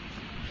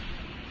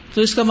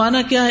 تو اس کا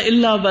معنی کیا ہے؟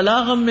 اللہ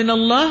بلاغا من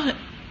اللہ،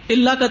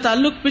 اللہ کا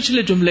تعلق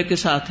پچھلے جملے کے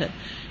ساتھ ہے،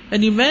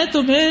 یعنی میں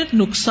تمہیں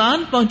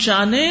نقصان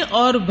پہنچانے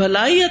اور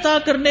بھلائی عطا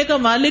کرنے کا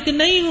مالک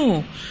نہیں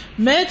ہوں،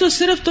 میں تو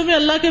صرف تمہیں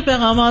اللہ کے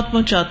پیغامات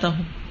پہنچاتا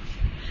ہوں.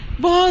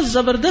 بہت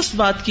زبردست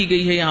بات کی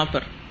گئی ہے یہاں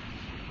پر،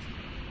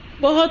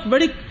 بہت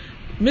بڑی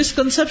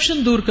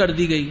مسکنسپشن دور کر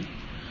دی گئی.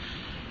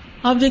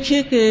 آپ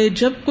دیکھیے کہ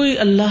جب کوئی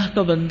اللہ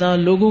کا بندہ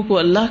لوگوں کو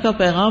اللہ کا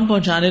پیغام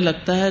پہنچانے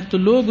لگتا ہے تو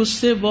لوگ اس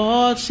سے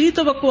بہت سی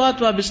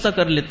توقعات وابستہ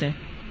کر لیتے ہیں.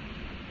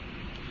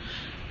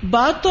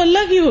 بات تو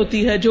اللہ کی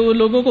ہوتی ہے جو وہ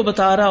لوگوں کو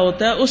بتا رہا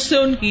ہوتا ہے، اس سے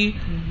ان کی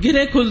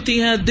گرہیں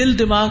کھلتی ہیں دل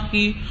دماغ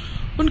کی،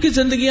 ان کی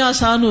زندگیاں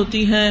آسان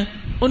ہوتی ہیں،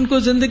 ان کو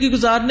زندگی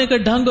گزارنے کا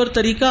ڈھنگ اور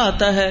طریقہ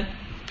آتا ہے.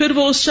 پھر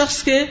وہ اس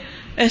شخص کے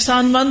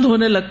احسان مند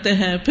ہونے لگتے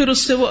ہیں، پھر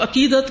اس سے وہ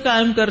عقیدت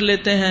قائم کر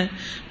لیتے ہیں،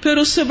 پھر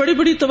اس سے بڑی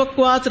بڑی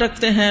توقعات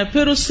رکھتے ہیں،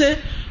 پھر اس سے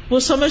وہ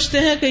سمجھتے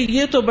ہیں کہ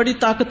یہ تو بڑی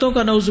طاقتوں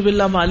کا نعوذ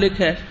باللہ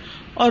مالک ہے،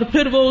 اور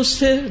پھر وہ اس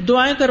سے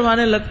دعائیں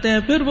کروانے لگتے ہیں،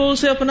 پھر وہ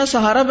اسے اپنا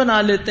سہارا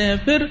بنا لیتے ہیں،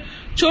 پھر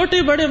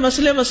چھوٹے بڑے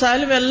مسئلے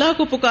مسائل میں اللہ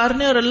کو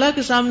پکارنے اور اللہ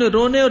کے سامنے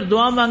رونے اور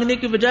دعا مانگنے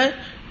کی بجائے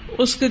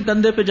اس کے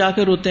کندھے پہ جا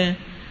کے روتے ہیں.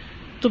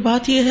 تو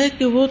بات یہ ہے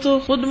کہ وہ تو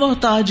خود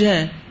محتاج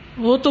ہے،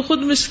 وہ تو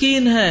خود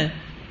مسکین ہے.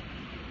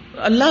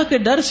 اللہ کے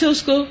ڈر سے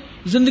اس کو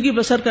زندگی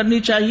بسر کرنی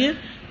چاہیے،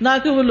 نہ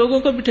کہ وہ لوگوں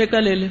کا بھی ٹھیکہ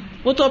لے لے.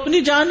 وہ تو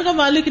اپنی جان کا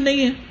مالک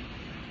نہیں ہے،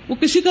 وہ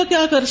کسی کا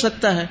کیا کر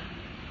سکتا ہے.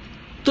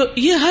 تو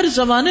یہ ہر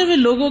زمانے میں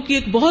لوگوں کی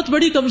ایک بہت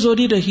بڑی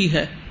کمزوری رہی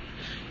ہے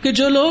کہ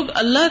جو لوگ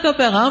اللہ کا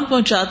پیغام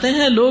پہنچاتے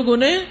ہیں لوگ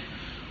انہیں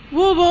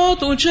وہ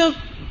بہت اونچا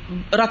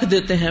رکھ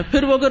دیتے ہیں.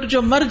 پھر وہ اگر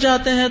جو مر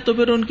جاتے ہیں تو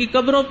پھر ان کی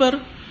قبروں پر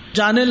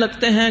جانے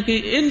لگتے ہیں کہ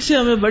ان سے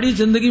ہمیں بڑی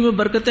زندگی میں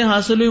برکتیں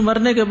حاصل ہوئی،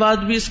 مرنے کے بعد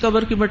بھی اس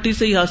قبر کی مٹی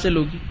سے ہی حاصل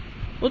ہوگی.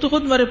 وہ تو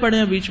خود مرے پڑے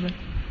ہیں بیچ میں،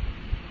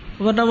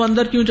 ورنہ وہ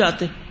اندر کیوں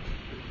جاتے.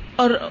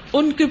 اور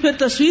ان کی پھر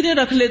تصویریں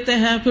رکھ لیتے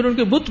ہیں، پھر ان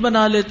کے بت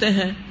بنا لیتے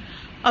ہیں.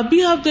 اب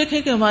بھی آپ دیکھیں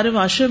کہ ہمارے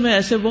معاشرے میں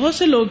ایسے بہت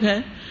سے لوگ ہیں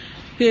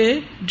کہ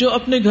جو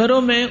اپنے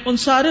گھروں میں ان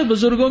سارے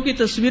بزرگوں کی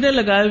تصویریں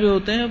لگائے ہوئے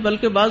ہوتے ہیں،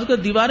 بلکہ بعض کا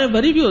دیواریں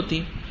بھری بھی ہوتی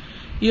ہیں.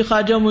 یہ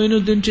خواجہ معین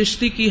الدین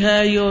چشتی کی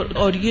ہے،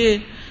 اور یہ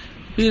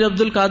پیر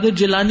عبد القادر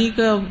جیلانی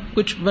کا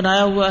کچھ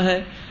بنایا ہوا ہے،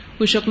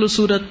 کوئی شکل و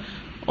صورت،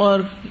 اور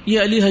یہ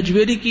علی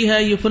حجویری کی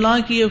ہے، یہ فلاں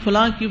کی ہے،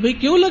 فلاں کی. بھئی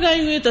کیوں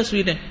لگائی ہوئی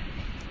تصویریں؟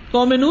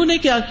 قوم نوح نے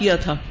کیا کیا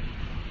تھا؟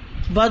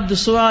 ود،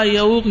 سوا،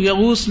 یعوق،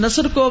 یغوث،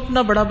 نصر کو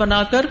اپنا بڑا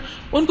بنا کر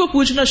ان کو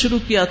پوجنا شروع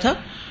کیا تھا.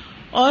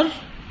 اور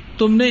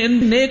تم نے ان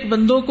نیک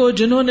بندوں کو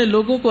جنہوں نے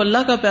لوگوں کو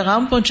اللہ کا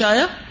پیغام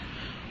پہنچایا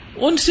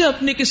ان سے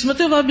اپنی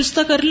قسمتیں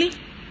وابستہ کر لی.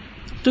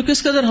 تو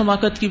کس قدر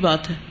حماقت کی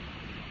بات ہے.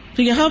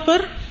 تو یہاں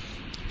پر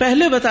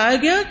پہلے بتایا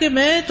گیا کہ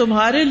میں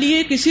تمہارے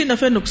لیے کسی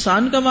نفع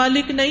نقصان کا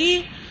مالک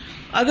نہیں،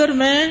 اگر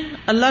میں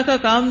اللہ کا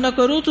کام نہ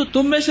کروں تو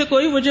تم میں سے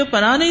کوئی مجھے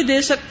پناہ نہیں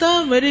دے سکتا،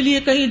 میرے لیے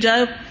کہیں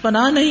جائے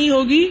پناہ نہیں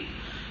ہوگی.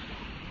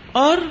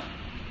 اور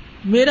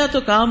میرا تو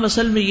کام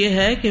اصل میں یہ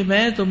ہے کہ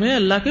میں تمہیں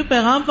اللہ کے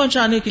پیغام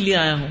پہنچانے کے لیے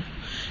آیا ہوں.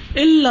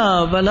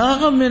 الا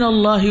بلاغا من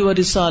اللہ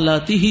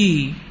ورسالاتہ.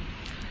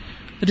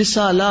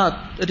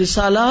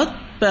 رسالات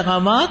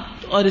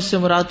پیغامات، اور اس سے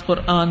مراد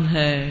قرآن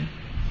ہے.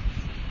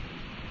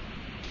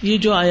 یہ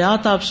جو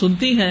آیات آپ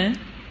سنتی ہیں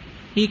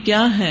یہ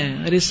کیا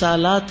ہیں؟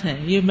 رسالات ہیں،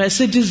 یہ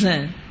میسجز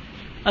ہیں.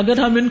 اگر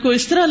ہم ان کو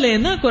اس طرح لیں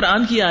نا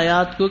قرآن کی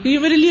آیات کو کہ یہ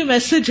میرے لیے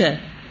میسج ہے،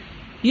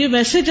 یہ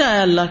میسج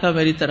آیا اللہ کا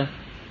میری طرف،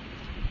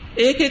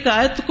 ایک ایک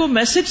آیت کو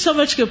میسج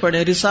سمجھ کے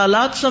پڑھیں،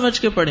 رسالات سمجھ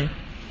کے پڑھیں،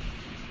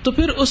 تو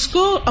پھر اس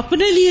کو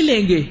اپنے لیے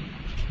لیں گے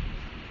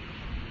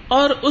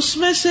اور اس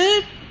میں سے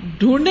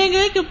ڈھونڈیں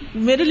گے کہ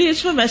میرے لیے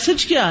اس میں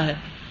میسج کیا ہے.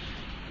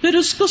 پھر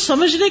اس کو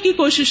سمجھنے کی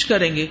کوشش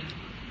کریں گے،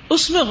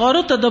 اس میں غور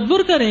و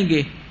تدبر کریں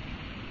گے.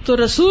 تو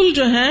رسول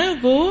جو ہیں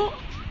وہ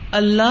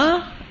اللہ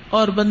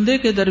اور بندے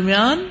کے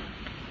درمیان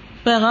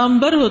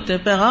پیغامبر ہوتے ہیں،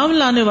 پیغام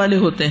لانے والے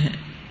ہوتے ہیں.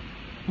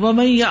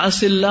 وَمَن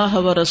يَعْصِ اللَّهَ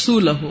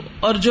وَرَسُولَهُ،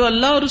 اور جو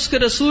اللہ اور اس کے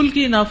رسول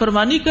کی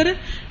نافرمانی کرے،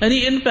 یعنی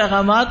ان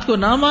پیغامات کو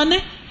نہ مانے،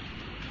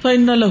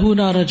 فَإِنَّ لَهُ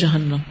نَارَ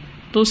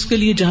جَهَنَّمَ، تو اس کے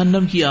لیے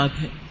جہنم کی آگ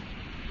ہے،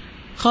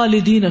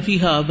 خالدین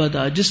فیہا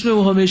ابدا، جس میں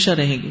وہ ہمیشہ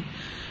رہیں گے.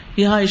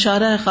 یہاں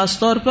اشارہ ہے خاص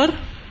طور پر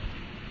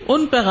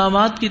ان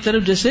پیغامات کی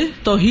طرف جیسے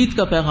توحید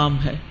کا پیغام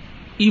ہے،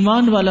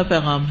 ایمان والا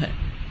پیغام ہے،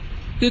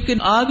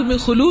 کیونکہ آگ میں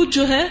خلود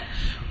جو ہے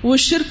وہ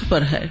شرک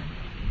پر ہے،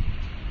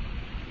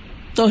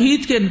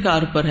 توحید کے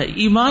انکار پر ہے،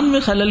 ایمان میں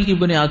خلل کی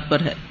بنیاد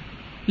پر ہے.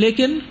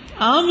 لیکن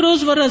عام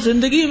روزمرہ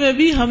زندگی میں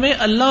بھی ہمیں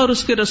اللہ اور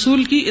اس کے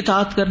رسول کی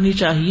اطاعت کرنی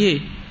چاہیے،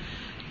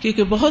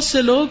 کیونکہ بہت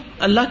سے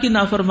لوگ اللہ کی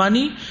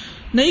نافرمانی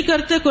نہیں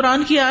کرتے،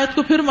 قرآن کی آیت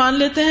کو پھر مان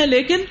لیتے ہیں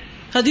لیکن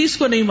حدیث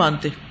کو نہیں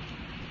مانتے،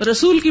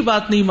 رسول کی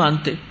بات نہیں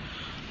مانتے.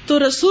 تو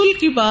رسول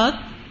کی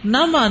بات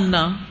نہ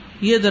ماننا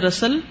یہ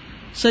دراصل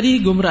صریح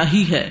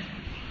گمراہی ہے،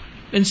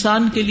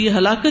 انسان کے لیے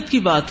ہلاکت کی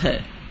بات ہے.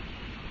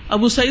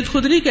 ابو سعید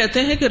خدری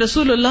کہتے ہیں کہ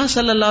رسول اللہ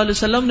صلی اللہ علیہ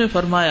وسلم نے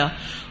فرمایا،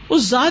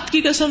 اس ذات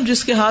کی قسم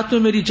جس کے ہاتھ میں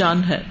میری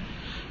جان ہے،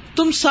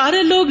 تم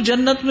سارے لوگ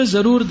جنت میں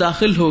ضرور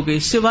داخل ہوگے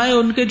سوائے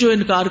ان کے جو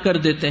انکار کر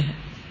دیتے ہیں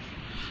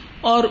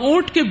اور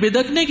اونٹ کے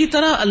بدکنے کی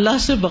طرح اللہ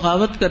سے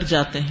بغاوت کر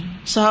جاتے ہیں.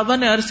 صحابہ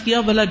نے عرض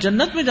کیا بھلا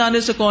جنت میں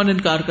جانے سے کون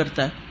انکار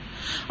کرتا ہے؟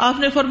 آپ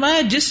نے فرمایا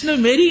جس نے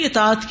میری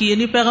اطاعت کی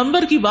یعنی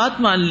پیغمبر کی بات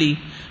مان لی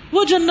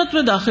وہ جنت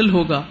میں داخل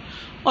ہوگا،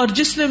 اور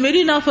جس نے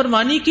میری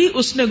نافرمانی کی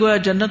اس نے گویا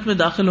جنت میں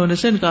داخل ہونے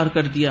سے انکار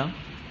کر دیا.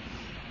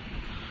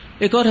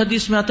 ایک اور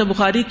حدیث میں آتا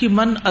بخاری کی،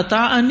 من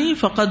اطاعنی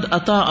فقد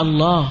اطاع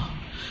اللہ،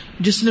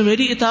 جس نے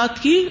میری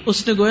اطاعت کی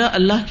اس نے گویا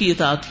اللہ کی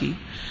اطاعت کی.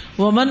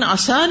 ومن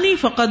عصانی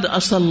فقد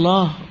عصى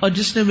اللہ، اور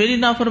جس نے میری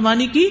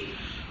نافرمانی کی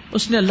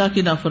اس نے اللہ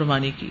کی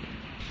نافرمانی کی.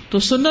 تو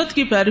سنت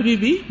کی پیروی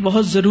بھی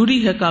بہت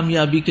ضروری ہے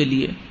کامیابی کے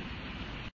لیے.